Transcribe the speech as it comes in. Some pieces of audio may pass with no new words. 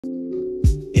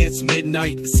It's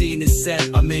midnight, the scene is set,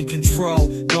 I'm in control.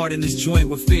 Guarding this joint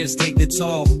with fears taking it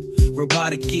toll.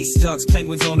 Robotic geese, ducks,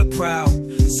 penguins on the prowl.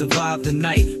 Survive the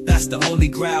night, that's the only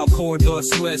growl. Corridor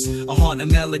Swiss, a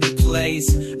haunting melody plays.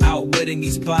 Outwitting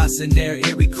these bots and their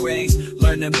eerie craze.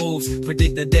 Learn their moves,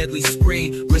 predict the deadly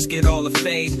spree. Risk it all to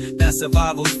fade, that's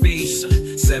survival's feast.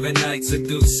 7 nights of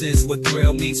gooses, with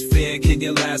thrill meets fear. Can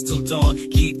you last till dawn?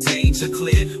 Keep danger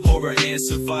clear. Horror and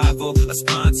survival, a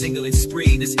spine-tingling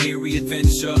spree. This eerie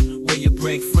adventure where you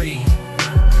break free.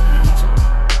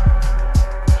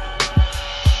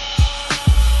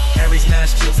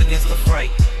 Smash chills against the fright.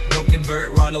 Broken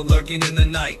Bert, Ronald lurking in the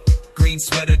night. Green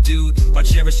sweater dude, our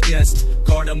cherished guest.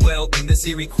 Guard him well in this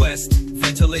eerie quest.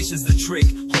 Ventilation's the trick,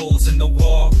 holes in the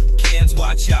wall. Cans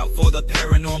watch out for the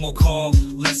paranormal call.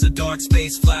 Less a dark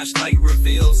space, flashlight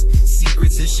reveals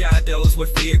secrets and shadows where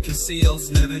fear conceals.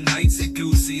 7 nights at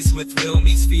Goosey's with thrill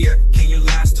meets fear. Can you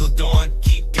last till dawn?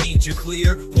 Keep danger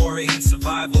clear. Horror and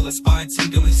survival, a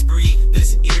spine-tingling spree.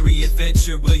 This eerie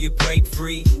adventure, will you break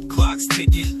free? Clocks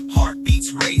ticking,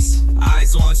 heartbeats race.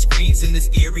 Eyes on screens in this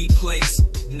eerie place.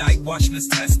 Night watchman's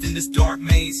test in this dark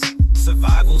maze.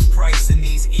 Survival's price in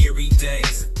these eerie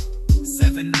days.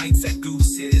 7 nights at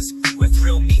Goose's, where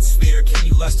thrill meets fear. Can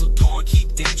you last till dawn?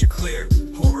 Keep danger clear.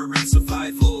 Horror and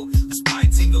survival, a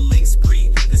spine-tingling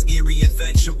spree. This eerie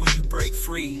adventure, will you break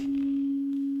free?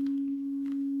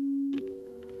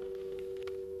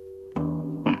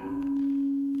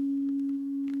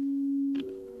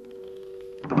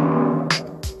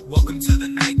 Welcome to the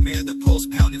nightmare, the pulse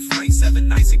pounding fright. 7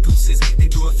 nights at Goose's,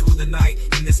 endure through the night.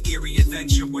 In this eerie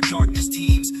adventure where darkness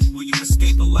teems, will you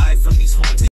escape alive from these haunted